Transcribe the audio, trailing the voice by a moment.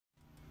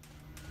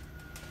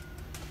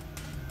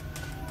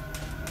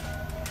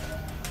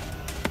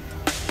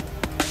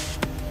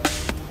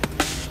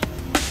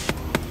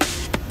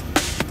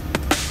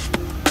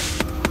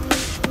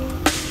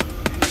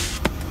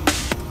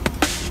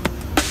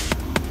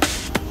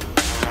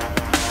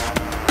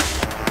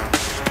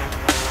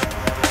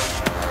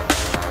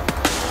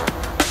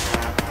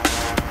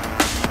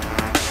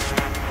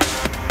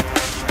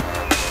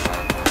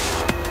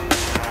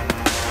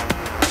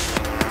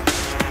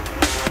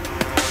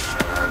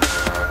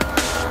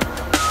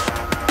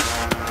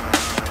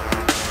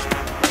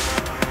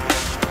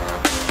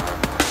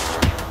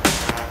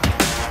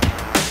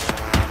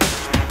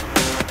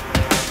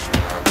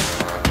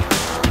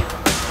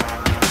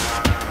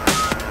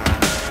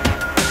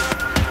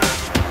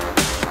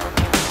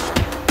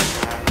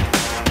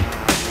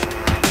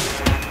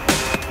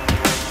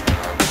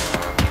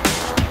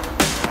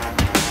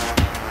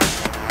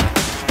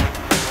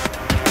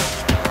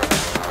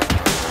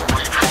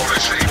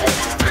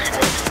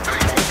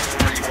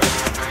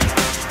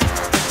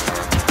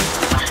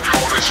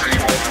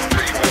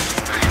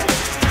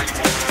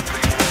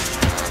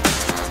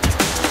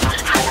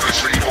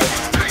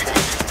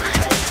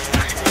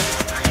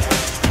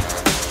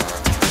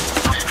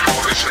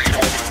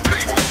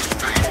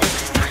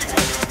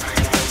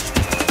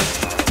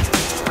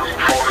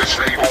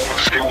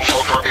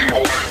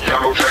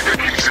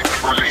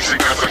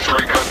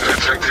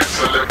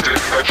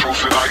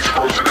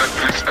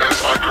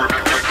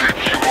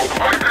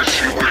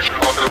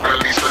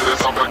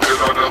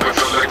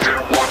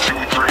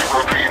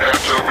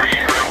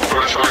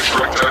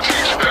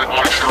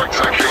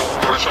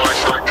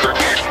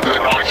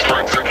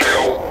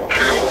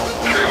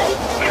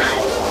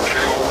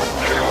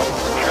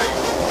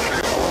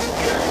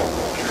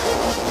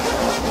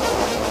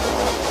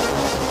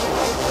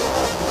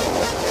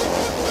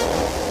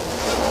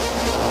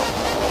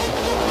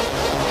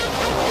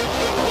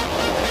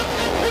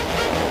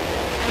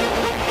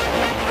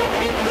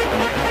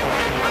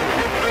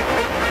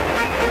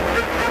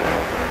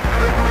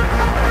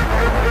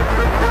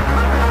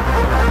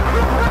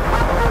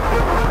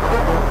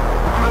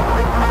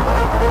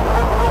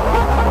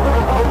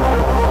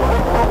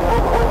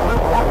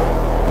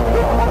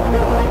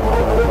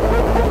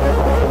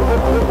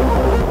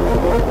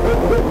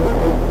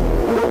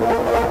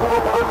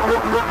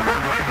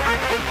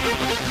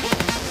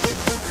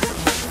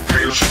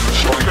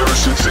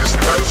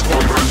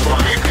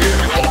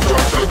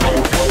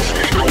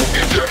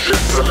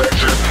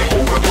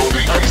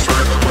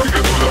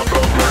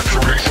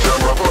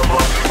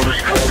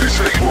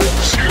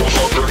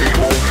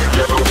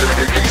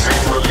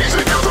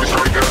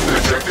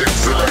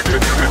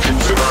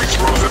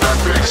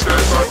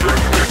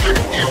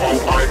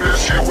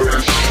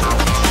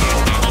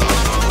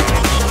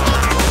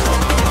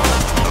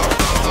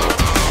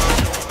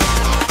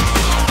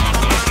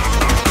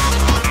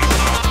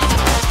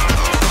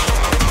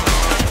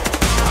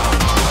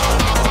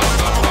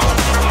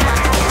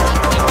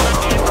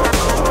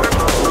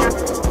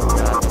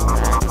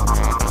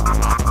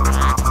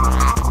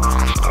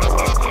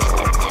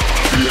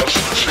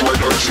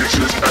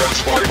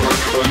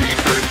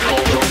belief in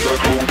cult of the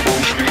cold,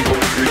 most people,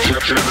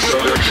 rejection,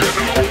 selection,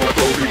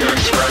 overloading and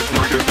smack,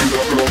 breaking through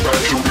the blood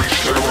back to reach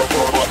terra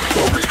firma,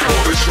 the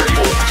recall is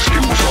stable,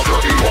 skills of the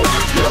evil,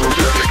 yellow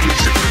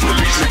dedication,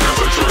 releasing as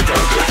a drug,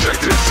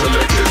 undetected,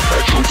 selected,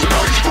 and chosen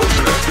ice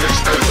frozen at this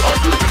as I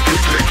could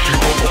pick you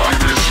on my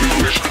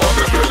distinguish, on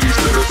the bellies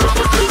that is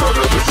affected,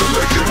 another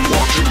selected, 1,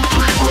 2,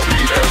 3,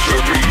 repeat after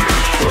me,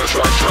 first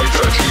I strike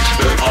to teach,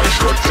 then I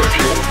strike to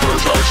kill,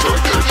 first I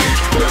strike to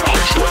teach, then I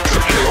strike to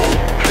kill,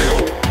 kill,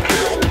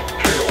 kill,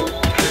 kill,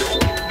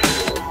 kill.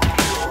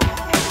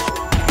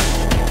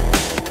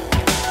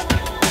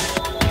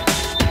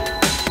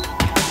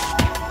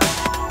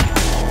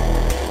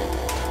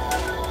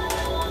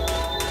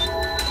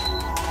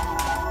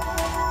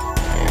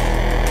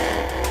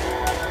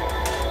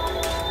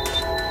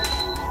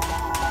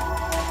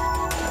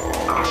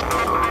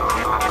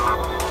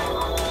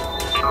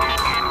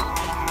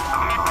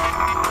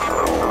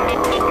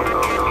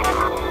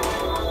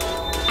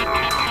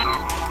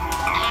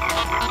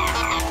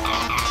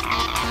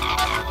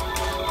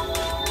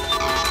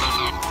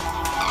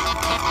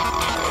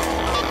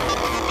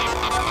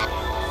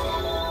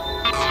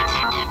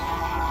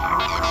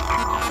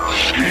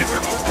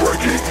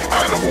 Breaking,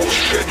 animals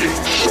shaking,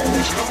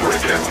 souls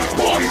breaking,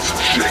 minds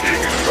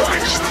shaking,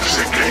 fangs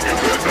sinking,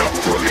 venom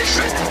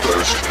releasing,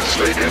 thirst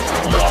slaking,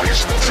 lies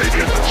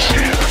taking,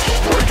 skin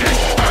breaking,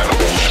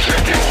 animals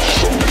shaking,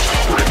 souls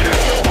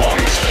breaking,